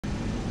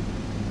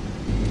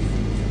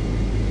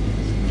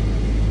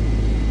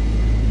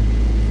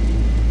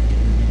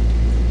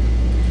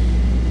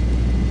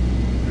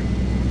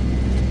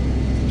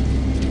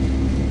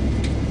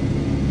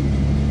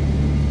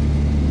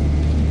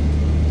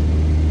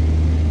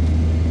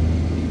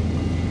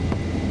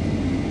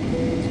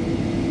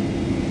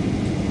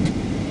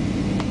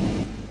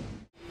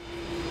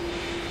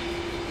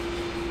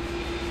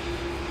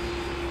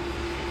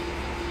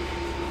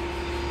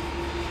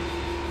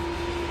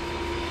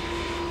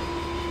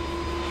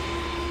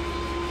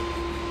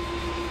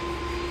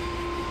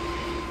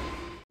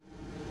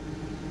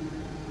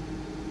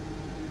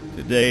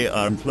Today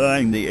I'm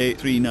flying the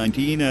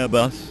A319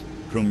 Airbus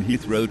from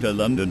Heathrow to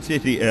London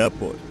City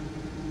Airport.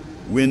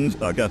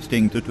 Winds are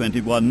gusting to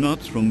 21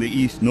 knots from the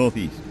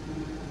east-northeast.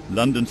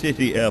 London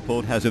City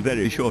Airport has a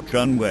very short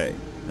runway,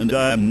 and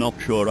I am not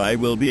sure I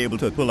will be able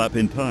to pull up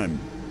in time.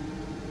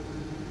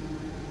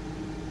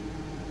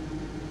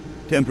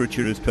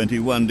 Temperature is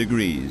 21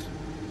 degrees.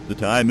 The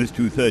time is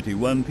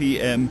 2:31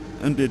 p.m.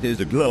 and it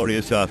is a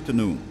glorious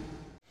afternoon.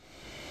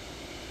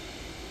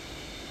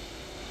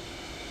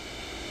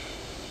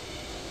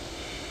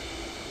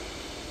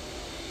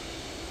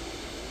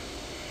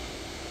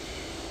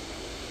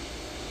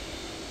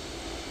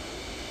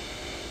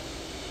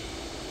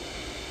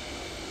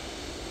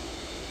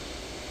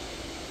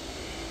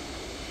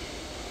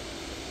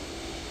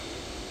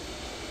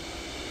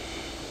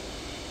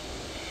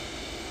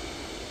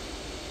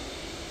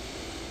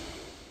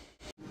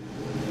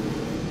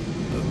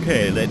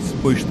 Okay, let's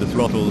push the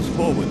throttles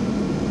forward.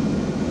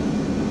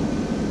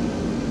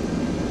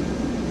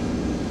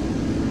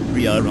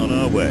 We are on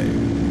our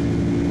way.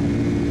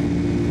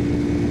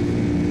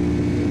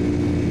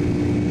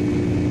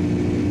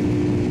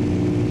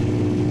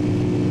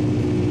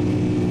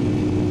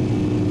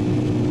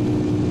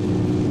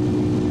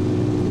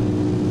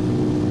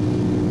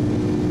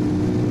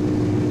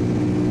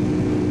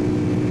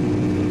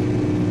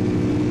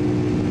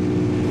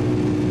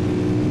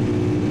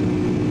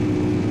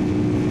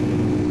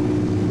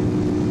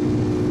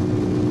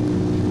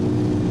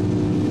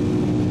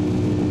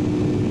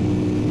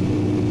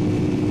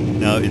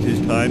 Now it is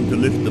time to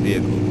lift the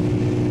vehicle.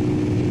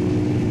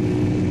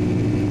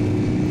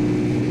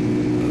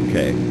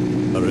 Okay,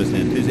 our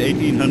ascent is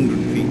 1800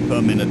 feet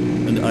per minute,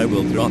 and I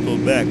will throttle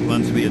back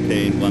once we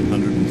attain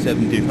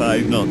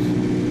 175 knots.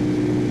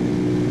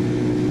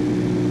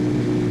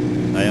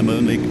 I am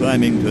only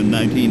climbing to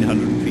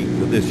 1900 feet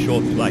for this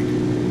short flight.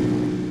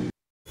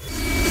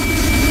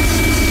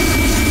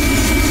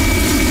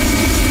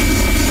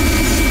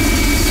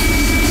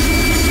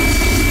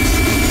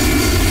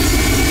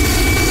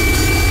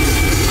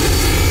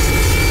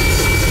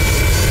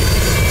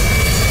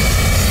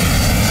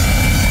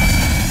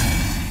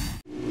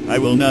 I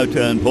will now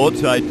turn port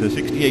side to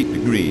 68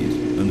 degrees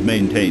and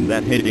maintain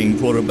that heading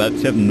for about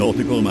 7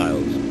 nautical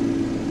miles.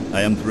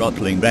 I am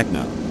throttling back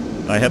now.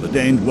 I have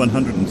attained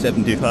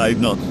 175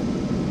 knots.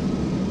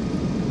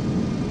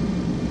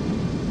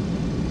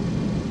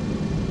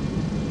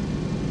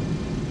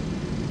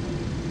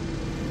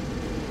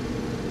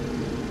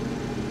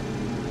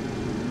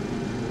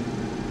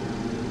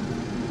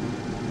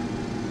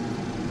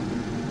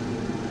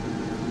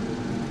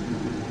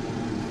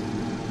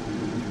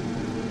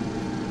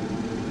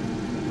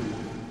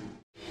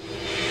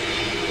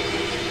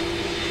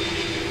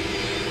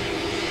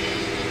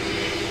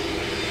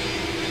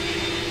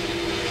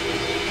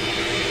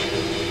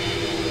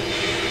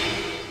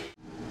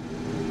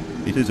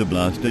 It is a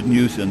blasted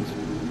nuisance.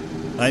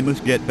 I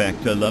must get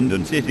back to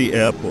London City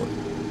Airport.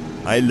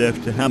 I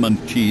left a ham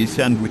and cheese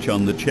sandwich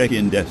on the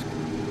check-in desk.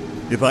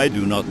 If I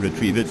do not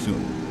retrieve it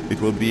soon,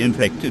 it will be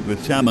infected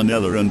with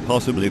salmonella and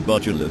possibly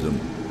botulism.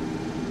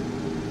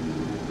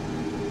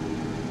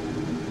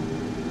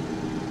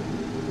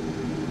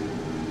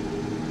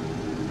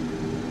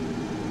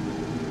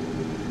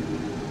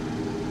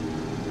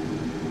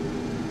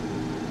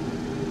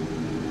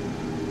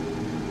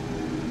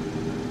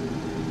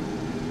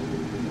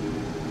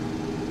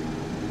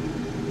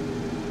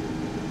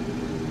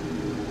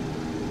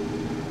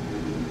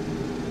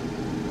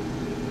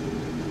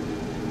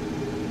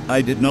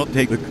 I did not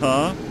take the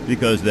car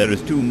because there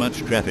is too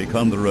much traffic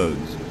on the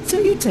roads. So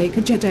you take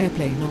a jet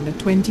airplane on a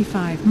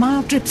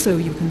 25-mile trip so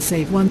you can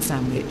save one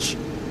sandwich.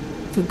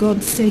 For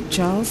God's sake,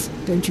 Charles,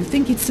 don't you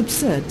think it's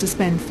absurd to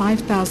spend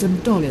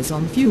 $5,000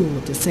 on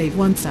fuel to save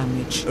one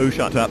sandwich? Oh,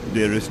 shut up,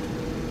 dearest.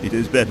 It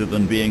is better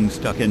than being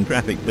stuck in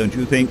traffic, don't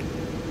you think?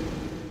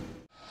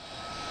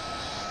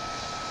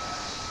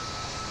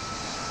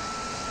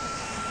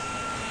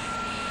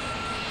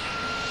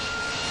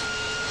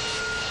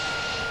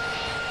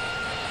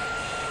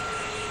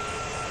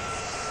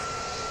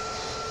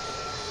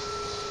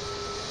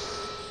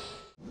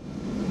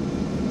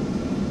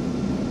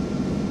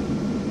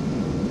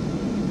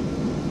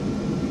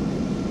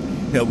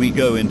 Here we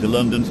go into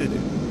London City.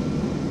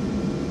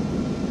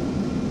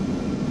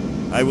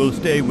 I will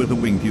stay with the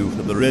wing view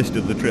for the rest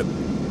of the trip.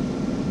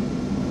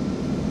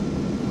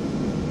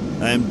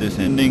 I am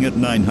descending at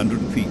 900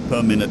 feet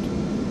per minute.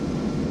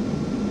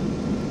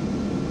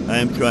 I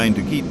am trying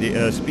to keep the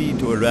airspeed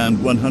to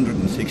around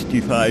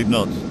 165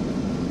 knots.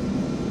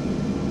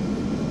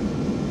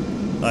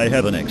 I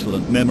have an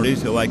excellent memory,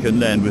 so I can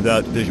land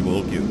without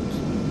visual cues.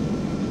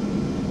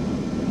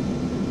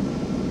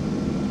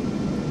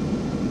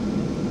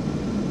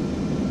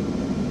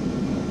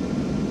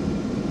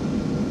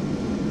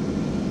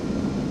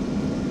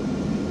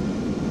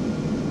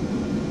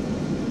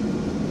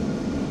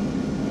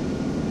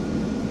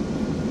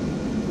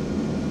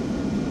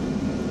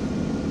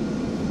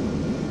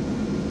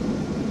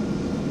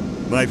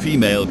 My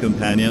female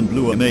companion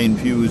blew a main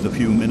fuse a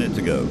few minutes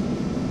ago.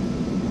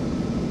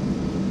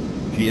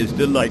 She She is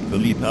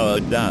delightfully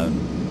powered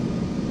down.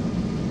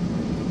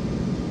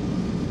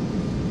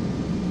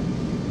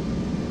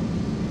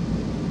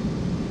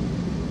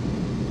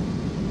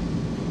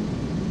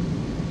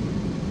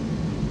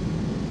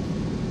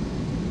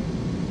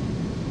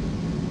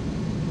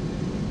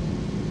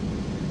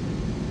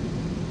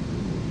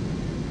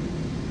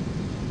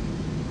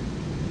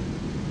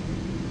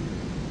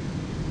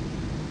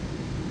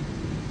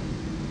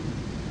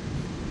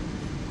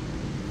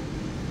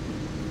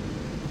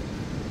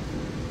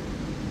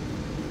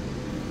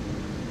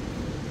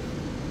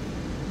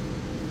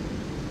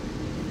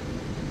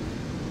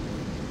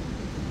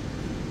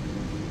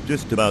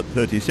 Just about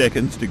 30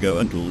 seconds to go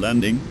until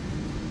landing.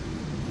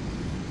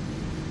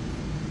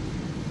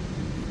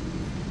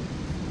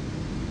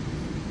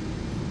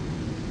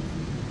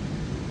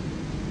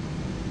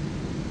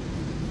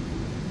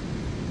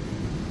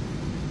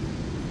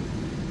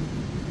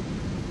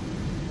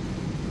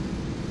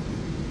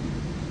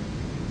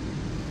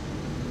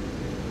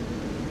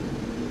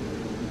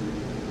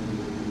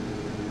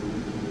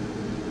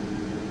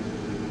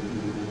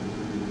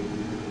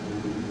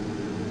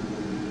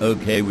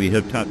 Okay, we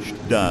have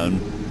touched down.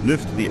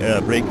 Lift the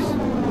air brakes.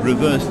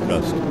 Reverse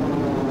thrust.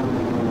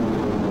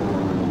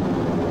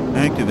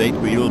 Activate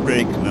wheel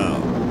brakes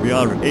now. We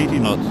are at 80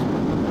 knots.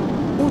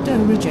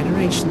 Auto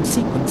regeneration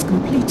sequence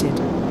completed.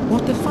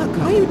 What the fuck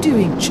are you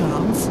doing,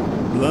 Charles?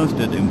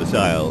 Blasted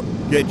imbecile.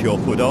 Get your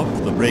foot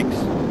off the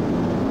brakes.